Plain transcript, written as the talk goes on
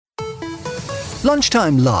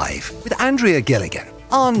Lunchtime Live with Andrea Gilligan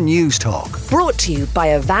on News Talk. Brought to you by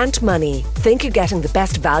Avant Money. Think you're getting the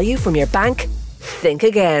best value from your bank? Think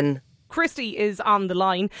again. Christy is on the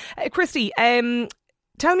line. Christy,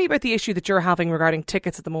 tell me about the issue that you're having regarding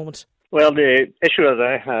tickets at the moment. Well, the issue that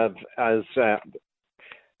I have is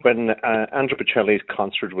when Andrea Bocelli's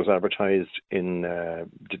concert was advertised in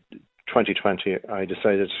 2020, I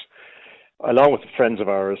decided, along with friends of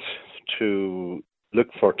ours, to look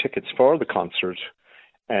for tickets for the concert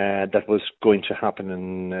that was going to happen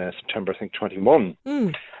in September, I think, 21.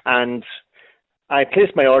 And I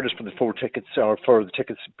placed my orders for the for the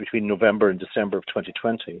tickets between November and December of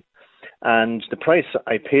 2020. And the price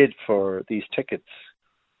I paid for these tickets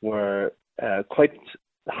were quite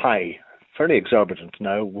high, fairly exorbitant.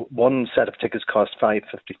 Now, one set of tickets cost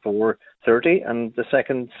 $554.30, and the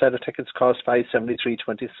second set of tickets cost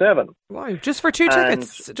 $573.27. Wow! Just for two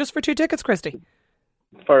tickets? Just for two tickets, Christy?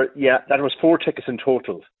 That was 4 tickets in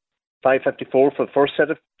total. $554 for the first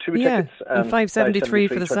set of 2 tickets, and $573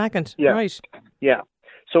 for the second. Yeah. Right. Yeah.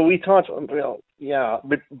 So we thought,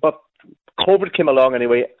 but COVID came along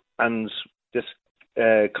anyway, and this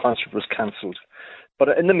concert was cancelled.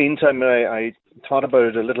 But in the meantime, I thought about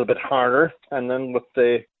it a little bit harder, and then with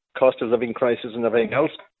the cost of living crisis and everything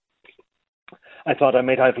else, I thought I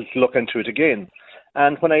might have to look into it again.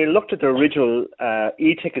 And when I looked at the original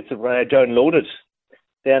e-tickets that I downloaded,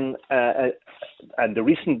 then and the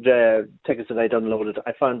recent tickets that I downloaded,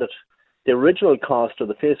 I found that the original cost, or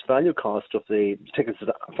the face value cost of the tickets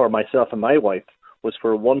for myself and my wife, was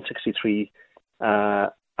for $163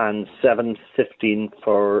 and $715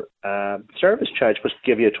 for service charge, which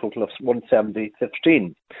give you a total of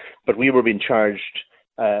 $170.15. But we were being charged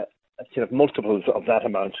multiples of that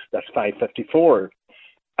amount. That's $554.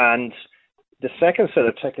 And the second set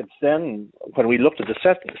of tickets, then when we looked at the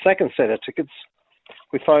second set of tickets,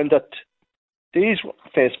 we found that these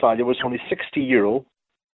face value was only €60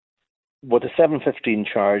 with a $715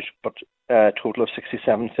 charge, but a total of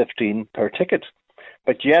 $67.15 per ticket.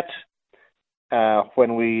 But yet,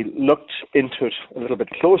 when we looked into it a little bit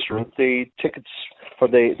closer, the tickets for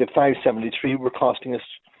the $573 were costing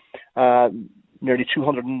us nearly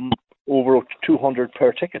over $200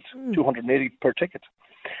 per ticket, $280 per ticket.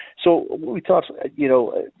 So we thought,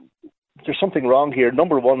 there's something wrong here.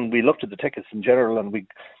 Number one, we looked at the tickets in general, and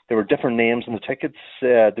there were different names in the tickets.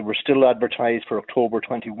 They were still advertised for October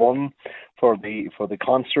 21 for the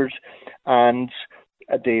concert, and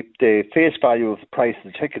the face value of the price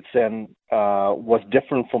of the tickets then was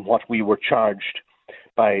different from what we were charged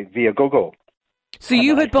by Viagogo. So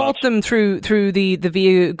you had bought them through the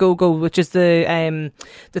Viagogo, which is the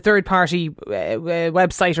third party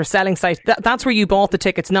website or selling site. That's where you bought the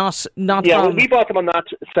tickets, not. Yeah, we bought them on that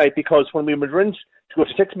site because when we went in to go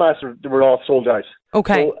to Ticketmaster, they were all sold out.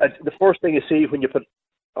 Okay. So the first thing you see when you put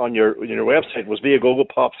on your website was Viagogo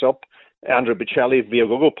pops up, Andrea Bocelli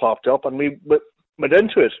Viagogo popped up, and we went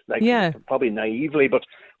into it probably naively, but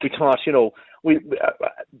we thought,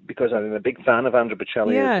 because I'm a big fan of Andrea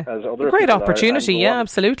Bocelli, as other great people opportunity,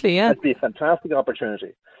 absolutely, it'd be a fantastic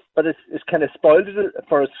opportunity. But it's kind of spoiled it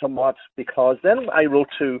for us somewhat, because then I wrote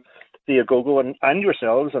to Viagogo and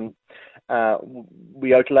yourselves, and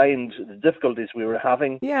we outlined the difficulties we were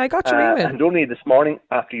having. Yeah, I got your email. And only this morning,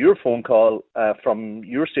 after your phone call from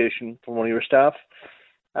your station, from one of your staff,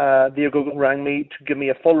 Viagogo rang me to give me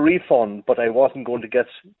a full refund, but I wasn't going to get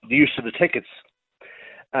the use of the tickets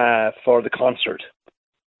for the concert.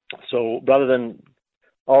 So rather than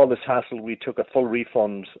all this hassle, we took a full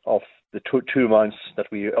refund of the two amounts that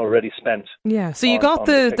we already spent. Yeah, so you got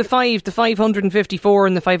the 554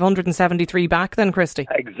 and the 573 back then, Christy?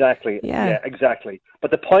 Exactly. Yeah, exactly.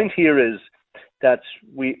 But the point here is that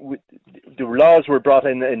the laws were brought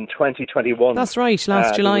in 2021. That's right,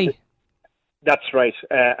 last July. That's right,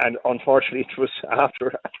 and unfortunately, it was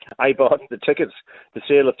after I bought the tickets. The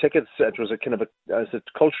sale of tickets, it was a kind of as a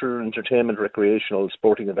Culture, Entertainment, Recreational,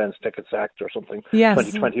 Sporting Events Tickets Act or something, yes.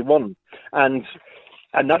 2021, and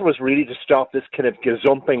that was really to stop this kind of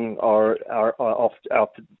gazumping of the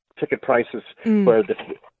ticket prices, where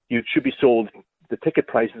you should be sold the ticket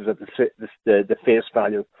prices at the face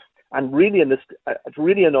value, and really it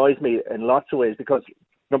really annoys me in lots of ways, because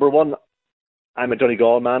number one, I'm a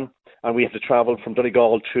Donegal man, and we have to travel from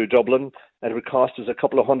Donegal to Dublin, and it would cost us a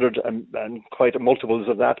couple of hundred and quite multiples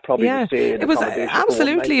of that probably to stay in it was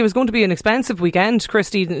absolutely, it was going to be an expensive weekend,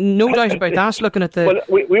 Christy, no doubt about that, looking at the... Well,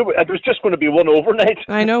 it was just going to be one overnight.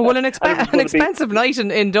 I know, well, an expensive night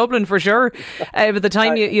in Dublin for sure, by the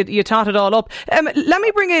time you tot it all up. Let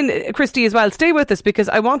me bring in Christy as well, stay with us, because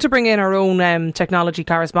I want to bring in our own technology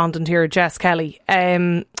correspondent here, Jess Kelly.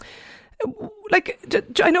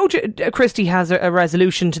 I know Christie has a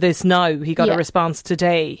resolution to this now. He got a response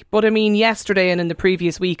today. But I mean, yesterday and in the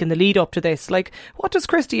previous week and the lead up to this, what does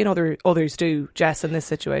Christie and others do, Jess, in this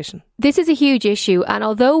situation? This is a huge issue. And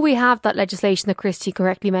although we have that legislation that Christie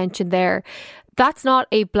correctly mentioned there, that's not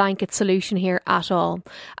a blanket solution here at all.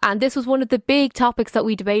 And this was one of the big topics that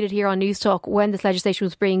we debated here on News Talk when this legislation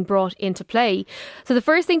was being brought into play. So the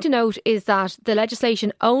first thing to note is that the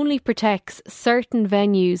legislation only protects certain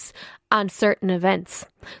venues and certain events.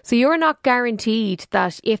 So you're not guaranteed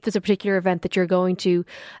that if there's a particular event that you're going to,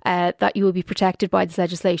 that you will be protected by this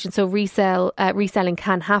legislation. So reselling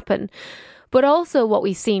can happen. But also what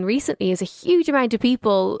we've seen recently is a huge amount of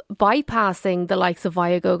people bypassing the likes of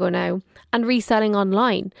Viagogo now and reselling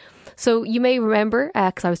online. So you may remember,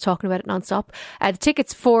 because I was talking about it non-stop, the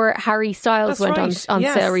tickets for Harry Styles went on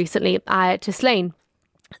sale recently to Slane.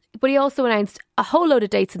 But he also announced a whole load of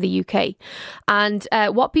dates in the UK. And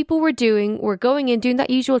what people were doing were going in, doing that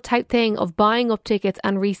usual type thing of buying up tickets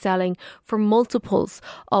and reselling for multiples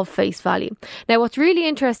of face value. Now, what's really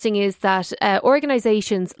interesting is that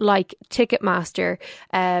organisations like Ticketmaster,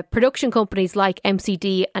 production companies like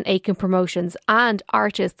MCD and Aiken Promotions and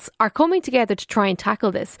artists are coming together to try and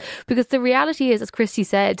tackle this. Because the reality is, as Christie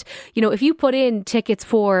said, if you put in tickets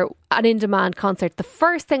for an in-demand concert, the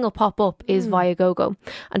first thing will pop up is Viagogo.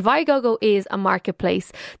 And Viagogo is a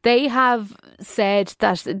marketplace. They have said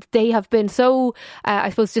that they have been so,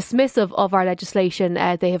 dismissive of our legislation.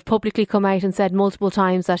 They have publicly come out and said multiple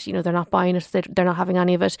times that, they're not buying it, they're not having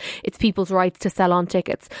any of it. It's people's rights to sell on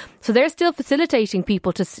tickets. So they're still facilitating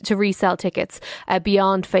people to resell tickets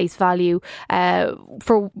beyond face value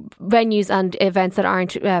for venues and events that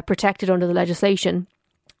aren't protected under the legislation.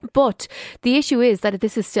 But the issue is that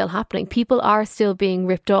this is still happening. People are still being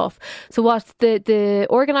ripped off. So what the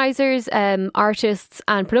organisers, artists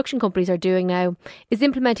and production companies are doing now is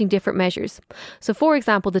implementing different measures. So for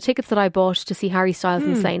example, the tickets that I bought to see Harry Styles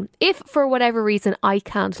in Slane, if for whatever reason I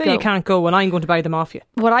can't go. You can't go and I'm going to buy them off you.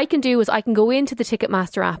 What I can do is I can go into the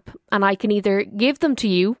Ticketmaster app and I can either give them to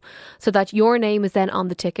you so that your name is then on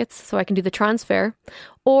the tickets, so I can do the transfer,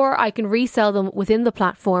 or I can resell them within the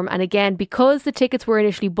platform. And again, because the tickets were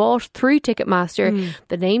initially bought through Ticketmaster,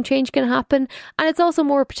 the name change can happen. And it's also a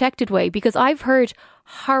more protected way, because I've heard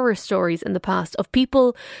horror stories in the past of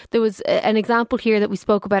people. There was an example here that we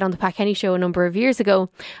spoke about on the Pat Kenny show a number of years ago.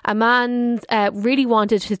 A man really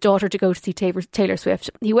wanted his daughter to go to see Taylor Swift.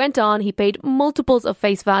 He went on, he paid multiples of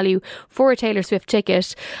face value for a Taylor Swift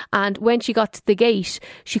ticket, and when she got to the gate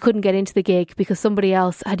she couldn't get into the gig because somebody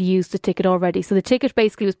else had used the ticket already. So the ticket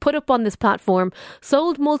basically was put up on this platform,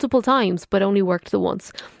 sold multiple times, but only worked the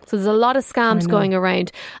once. So there's a lot of scams going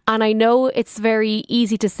around. And I know it's very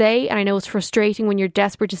easy to say, and I know it's frustrating when you're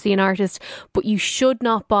desperate to see an artist, but you should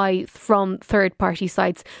not buy from third-party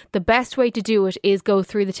sites. The best way to do it is go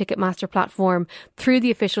through the Ticketmaster platform, through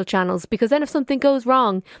the official channels, because then if something goes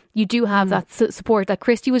wrong, you do have that support. Like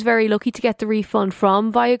Christie was very lucky to get the refund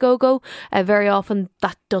from Viagogo. Very often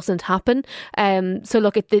that doesn't happen. So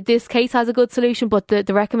look, this case has a good solution, but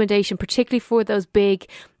the recommendation, particularly for those big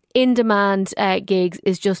in-demand gigs,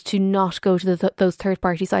 is just to not go to those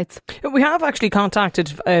third-party sites. We have actually contacted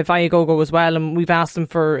Viagogo as well, and we've asked them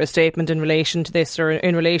for a statement in relation to this, or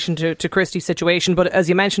in relation to Christie's situation. But as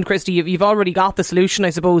you mentioned, Christie, you've already got the solution, I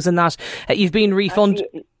suppose, in that you've been refunded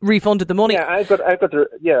the money. Yeah, I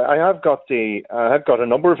have got a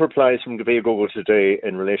number of replies from Viagogo today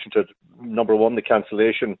in relation to, number one, the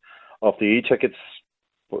cancellation of the e-tickets,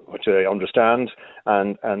 which I understand,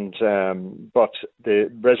 but the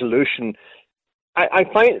resolution, I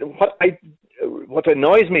find what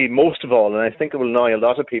annoys me most of all, and I think it will annoy a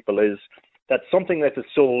lot of people, is that something that is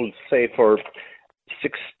sold, say, for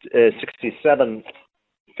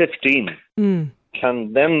 67.15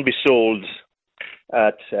 can then be sold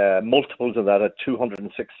at multiples of that, at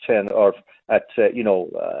 206.10, or at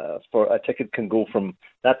for a ticket can go from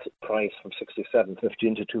that price from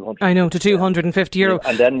 67.15 to 200. I know, to €250,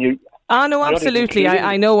 and then you. No, absolutely.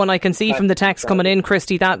 I know, and I can see from the text coming in,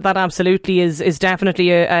 Christie, that absolutely is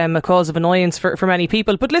definitely a cause of annoyance for many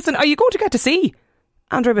people. But listen, are you going to get to see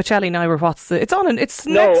Andrea Bocelli now, or what's it's on? It's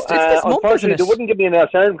this month, isn't it? They wouldn't give me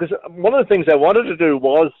enough time, because one of the things I wanted to do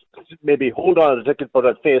was maybe hold on to the ticket but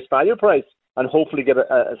at face value price, and hopefully get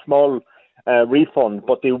a small refund,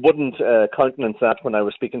 but they wouldn't countenance that when I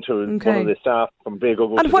was speaking to one of the staff from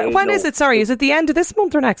Viagogo. And when is it? Sorry, is it the end of this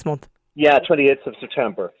month or next month? Yeah, 28th of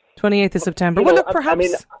September. 28th of September. Well, look,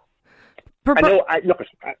 perhaps. I know. Look,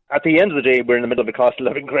 at the end of the day, we're in the middle of the cost of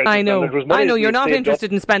living crisis. I know. You're not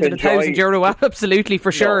interested in spending €1,000, absolutely,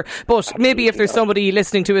 for sure. But absolutely, maybe if there's somebody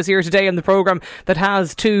listening to us here today on the programme that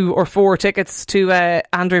has 2 or 4 tickets to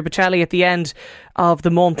Andrea Bocelli at the end of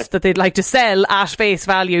the month that they'd like to sell at face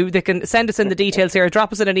value, they can send us in the details here.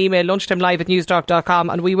 Drop us in an email, lunchtimelive@newstalk.com,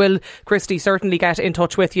 and we will, Christy, certainly get in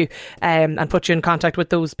touch with you and put you in contact with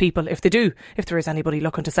those people if there is anybody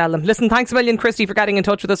looking to sell them. Listen, thanks a million, Christy, for getting in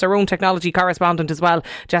touch with us, our own technology correspondent as well.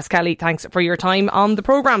 Jess Kelly, thanks for your time on the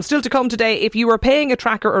programme. Still to come today, if you were paying a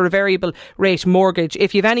tracker or a variable rate mortgage,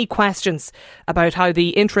 if you have any questions about how the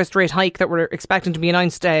interest rate hike that we're expecting to be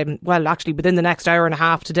announced, actually within the next hour and a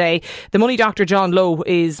half today, the money doctor John Lowe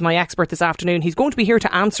is my expert this afternoon. He's going to be here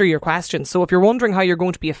to answer your questions. So if you're wondering how you're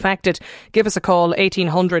going to be affected, give us a call,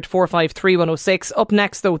 1800 453 106. Up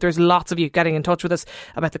next, though, there's lots of you getting in touch with us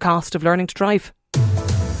about the cost of learning to drive.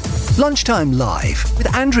 Lunchtime Live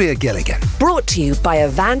with Andrea Gilligan. Brought to you by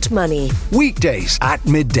Avant Money. Weekdays at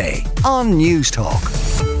midday on News Talk.